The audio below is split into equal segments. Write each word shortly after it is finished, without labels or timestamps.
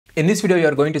In this video, you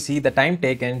are going to see the time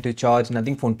taken to charge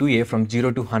Nothing Phone 2a from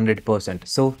 0 to 100%.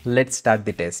 So let's start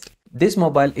the test. This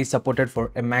mobile is supported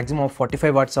for a maximum of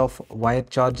 45 watts of wired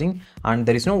charging, and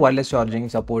there is no wireless charging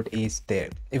support is there.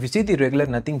 If you see the regular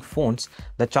Nothing phones,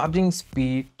 the charging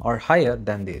speed are higher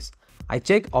than this. I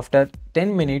check after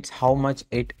 10 minutes how much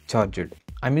it charged.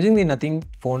 I'm using the Nothing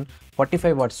Phone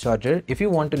 45 watts charger. If you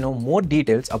want to know more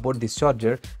details about this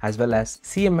charger as well as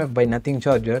CMF by Nothing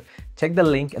charger, check the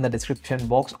link in the description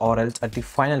box or else at the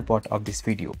final part of this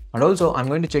video. And also I'm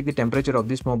going to check the temperature of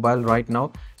this mobile right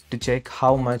now to check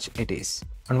how much it is.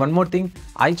 And one more thing,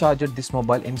 I charged this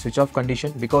mobile in switch off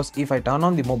condition because if I turn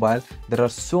on the mobile, there are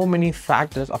so many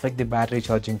factors affect the battery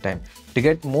charging time. To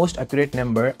get most accurate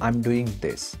number, I'm doing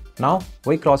this. Now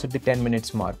we crossed the 10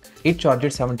 minutes mark. It charged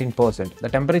 17%. The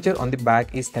temperature on the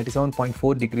back is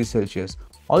 37.4 degrees Celsius.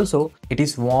 Also, it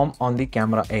is warm on the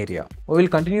camera area. We will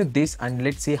continue this and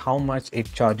let's see how much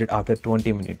it charged after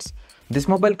 20 minutes. This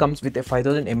mobile comes with a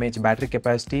 5000 mAh battery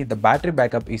capacity. The battery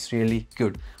backup is really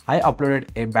good. I uploaded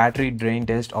a battery drain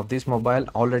test of this mobile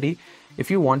already. If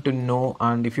you want to know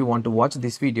and if you want to watch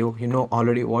this video, you know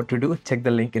already what to do, check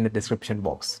the link in the description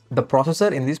box. The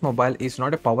processor in this mobile is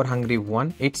not a power hungry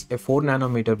one. It's a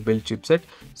 4nm build chipset,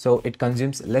 so it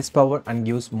consumes less power and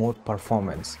gives more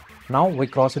performance. Now we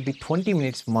crossed the 20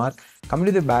 minutes mark. Coming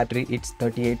to the battery, it's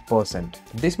 38%.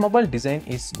 This mobile design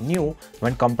is new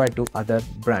when compared to other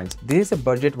brands. This is a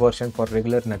budget version for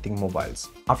regular Nothing mobiles.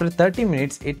 After 30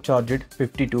 minutes, it charged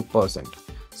 52%.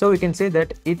 So we can say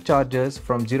that it charges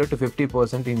from 0 to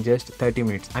 50% in just 30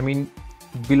 minutes. I mean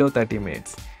below 30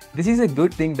 minutes. This is a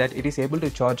good thing that it is able to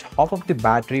charge half of the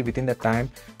battery within the time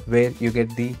where you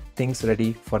get the things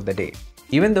ready for the day.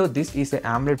 Even though this is an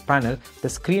AMOLED panel, the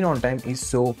screen on time is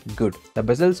so good. The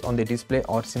bezels on the display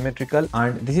are symmetrical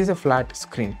and this is a flat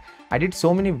screen. I did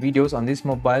so many videos on this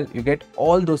mobile. You get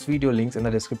all those video links in the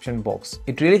description box.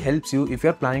 It really helps you if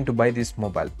you are planning to buy this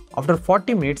mobile. After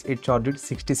 40 minutes, it charged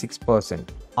 66%.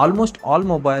 Almost all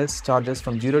mobiles charges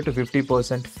from 0 to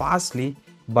 50% fastly,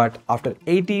 but after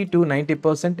 80 to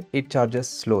 90%, it charges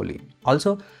slowly.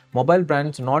 Also, mobile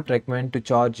brands not recommend to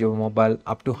charge your mobile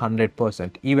up to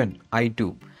 100%. Even I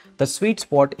do. The sweet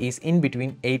spot is in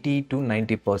between 80 to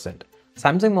 90%.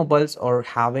 Samsung mobiles are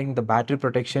having the battery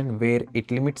protection where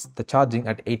it limits the charging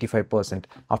at 85%.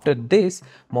 After this,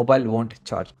 mobile won't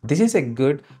charge. This is a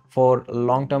good for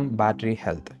long-term battery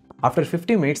health. After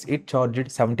 50 minutes, it charged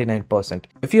 79%.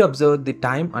 If you observe the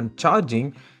time and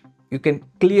charging, you can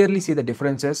clearly see the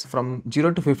differences from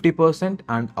 0 to 50%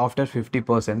 and after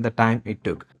 50% the time it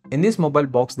took. In this mobile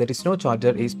box, there is no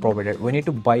charger is provided. We need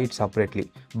to buy it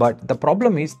separately. But the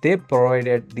problem is they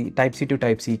provided the Type-C to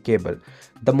Type-C cable.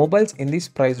 The mobiles in this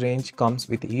price range comes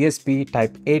with USB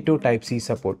Type-A to Type-C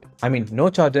support. I mean, no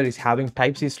charger is having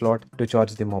Type-C slot to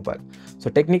charge the mobile. So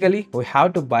technically, we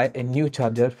have to buy a new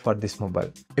charger for this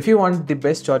mobile. If you want the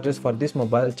best chargers for this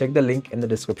mobile, check the link in the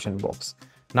description box.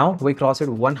 Now we crossed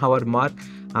 1 hour mark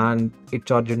and it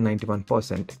charged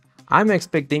 91%. I'm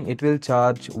expecting it will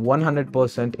charge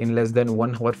 100% in less than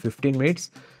 1 hour 15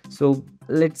 minutes. So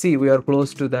let's see, we are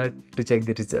close to that to check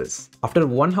the results. After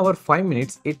 1 hour 5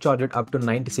 minutes, it charged up to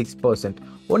 96%.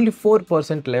 Only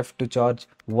 4% left to charge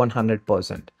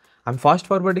 100%. I'm fast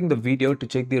forwarding the video to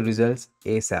check the results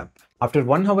ASAP. After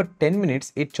 1 hour 10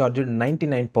 minutes, it charged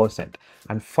 99%.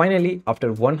 And finally,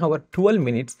 after 1 hour 12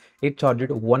 minutes, it charged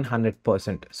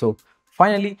 100%. So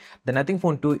finally, the Nothing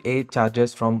Phone 2a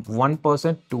charges from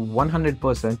 1% to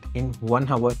 100% in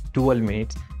 1 hour 12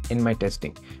 minutes in my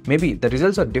testing. Maybe the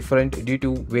results are different due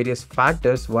to various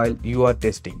factors while you are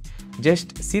testing.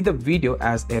 Just see the video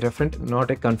as a reference,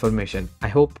 not a confirmation. I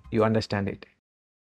hope you understand it.